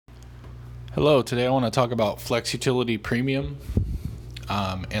Hello, today I want to talk about Flex Utility Premium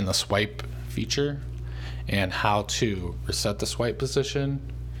and the swipe feature and how to reset the swipe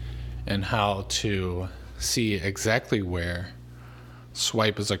position and how to see exactly where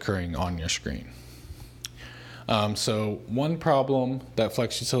swipe is occurring on your screen. So one problem that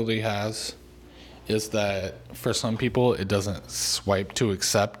Flex Utility has is that for some people it doesn't swipe to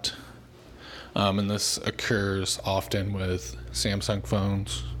accept, and this occurs often with Samsung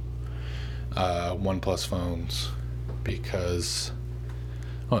phones, OnePlus phones, because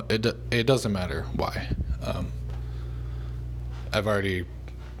it doesn't matter why. I've already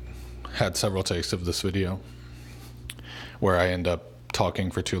had several takes of this video where I end up talking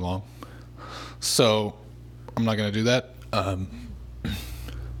for too long, so I'm not going to do that.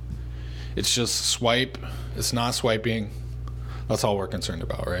 It's just swipe. It's not swiping. That's all we're concerned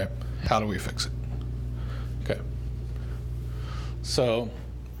about, right? How do we fix it? Okay. So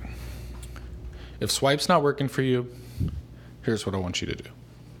if swipe's not working for you, here's what I want you to do.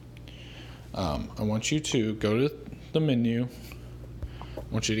 I want you to go to the menu. I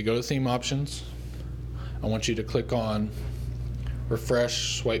want you to go to theme options. I want you to click on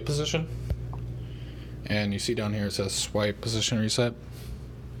refresh swipe position. And you see down here it says swipe position reset.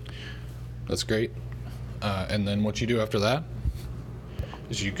 That's great. And then what you do after that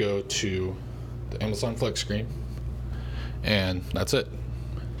is you go to the Amazon Flex screen, and that's it.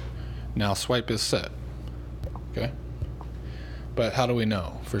 Now swipe is set. Okay? But how do we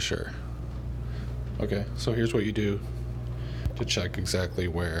know for sure? Okay, so here's what you do to check exactly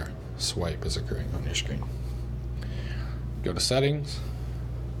where swipe is occurring on your screen. Go to settings,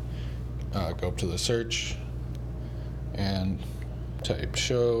 go up to the search, and type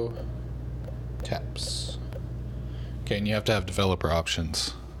show taps. Okay, and you have to have developer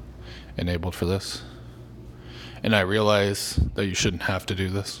options enabled for this. And I realize that you shouldn't have to do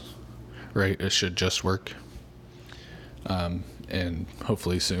this, right? It should just work. And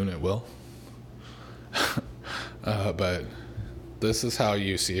hopefully soon it will. But this is how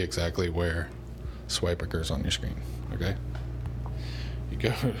you see exactly where swipe occurs on your screen, okay? You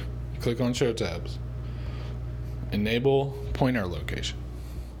go, click on show tabs, enable pointer location,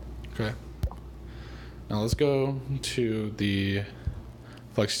 okay? Now let's go to the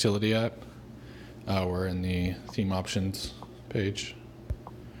Flex Utility app. We're in the theme options page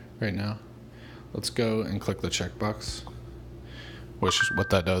right now. Let's go and click the checkbox, which what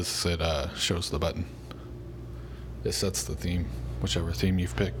that does is it shows the button. It sets the theme, whichever theme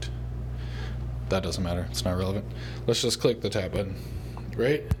you've picked. That doesn't matter, it's not relevant. Let's just click the tab button,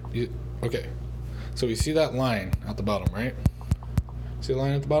 right? Okay, so we see that line at the bottom, right? See the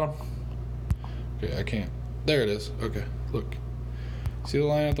line at the bottom? Okay, I can't. There it is. Okay, look. See the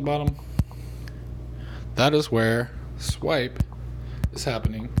line at the bottom? That is where swipe is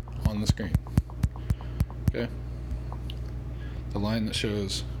happening on the screen. Okay? The line that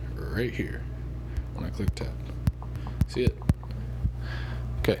shows right here when I click tab. See it?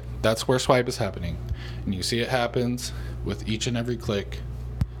 Okay, that's where swipe is happening. And you see it happens with each and every click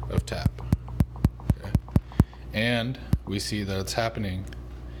of tap. Okay? And we see that it's happening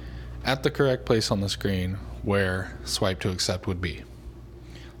at the correct place on the screen where swipe to accept would be.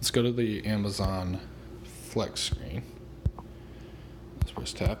 Let's go to the Amazon Flex screen. Let's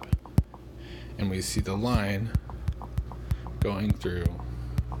press tap. And we see the line going through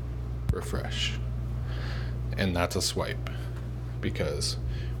refresh. And that's a swipe, because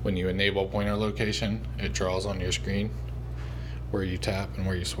when you enable pointer location, it draws on your screen where you tap and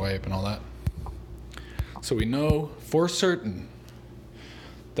where you swipe and all that. So we know for certain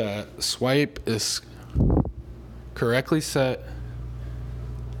that swipe is correctly set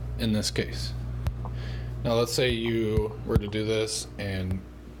in this case. Now let's say you were to do this and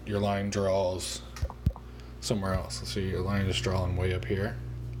your line draws somewhere else. So your line is drawing way up here.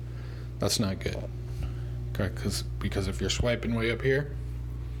 That's not good. Okay, because if you're swiping way up here,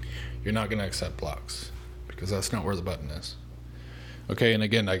 you're not going to accept blocks, because that's not where the button is. Okay, and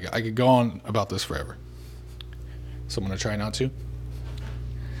again, I could go on about this forever, so I'm going to try not to.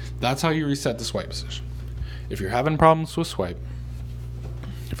 That's how you reset the swipe position. If you're having problems with swipe,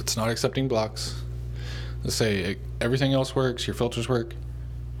 if it's not accepting blocks, let's say everything else works, your filters work,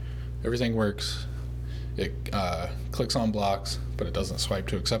 everything works, it clicks on blocks, but it doesn't swipe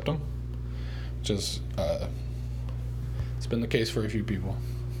to accept them, which is, it's been the case for a few people.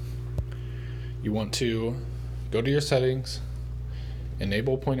 You want to go to your settings,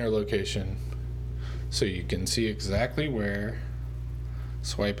 enable pointer location, so you can see exactly where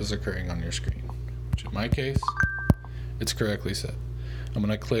swipe is occurring on your screen, which in my case, it's correctly set. I'm going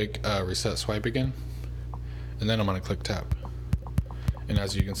to click reset swipe again, and then I'm going to click tap. And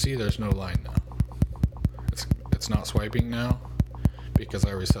as you can see, there's no line now. It's not swiping now because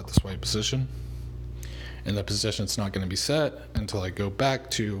I reset the swipe position. And the position's not going to be set until I go back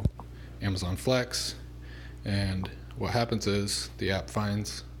to Amazon Flex. And what happens is the app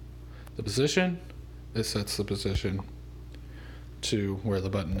finds the position, it sets the position to where the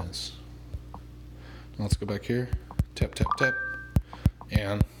button is. Now let's go back here, tap, tap, tap,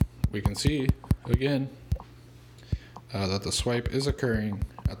 and we can see again that the swipe is occurring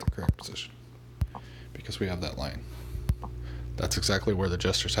at the correct position because we have that line. That's exactly where the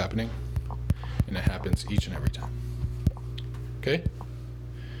gesture's happening, and it happens each and every time. Okay?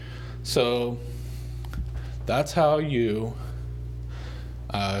 So that's how you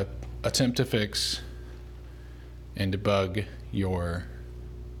attempt to fix and debug your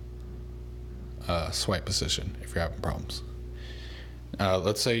swipe position if you're having problems.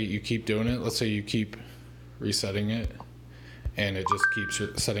 Let's say you keep doing it. Let's say you keep resetting it and it just keeps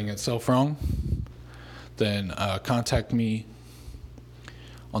setting itself wrong. Then contact me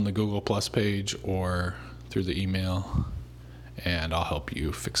on the Google Plus page or through the email, and I'll help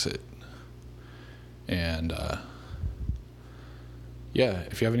you fix it. And yeah,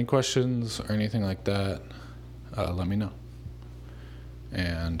 if you have any questions or anything like that, let me know.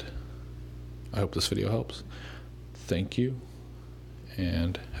 And I hope this video helps. Thank you,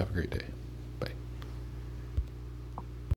 and have a great day.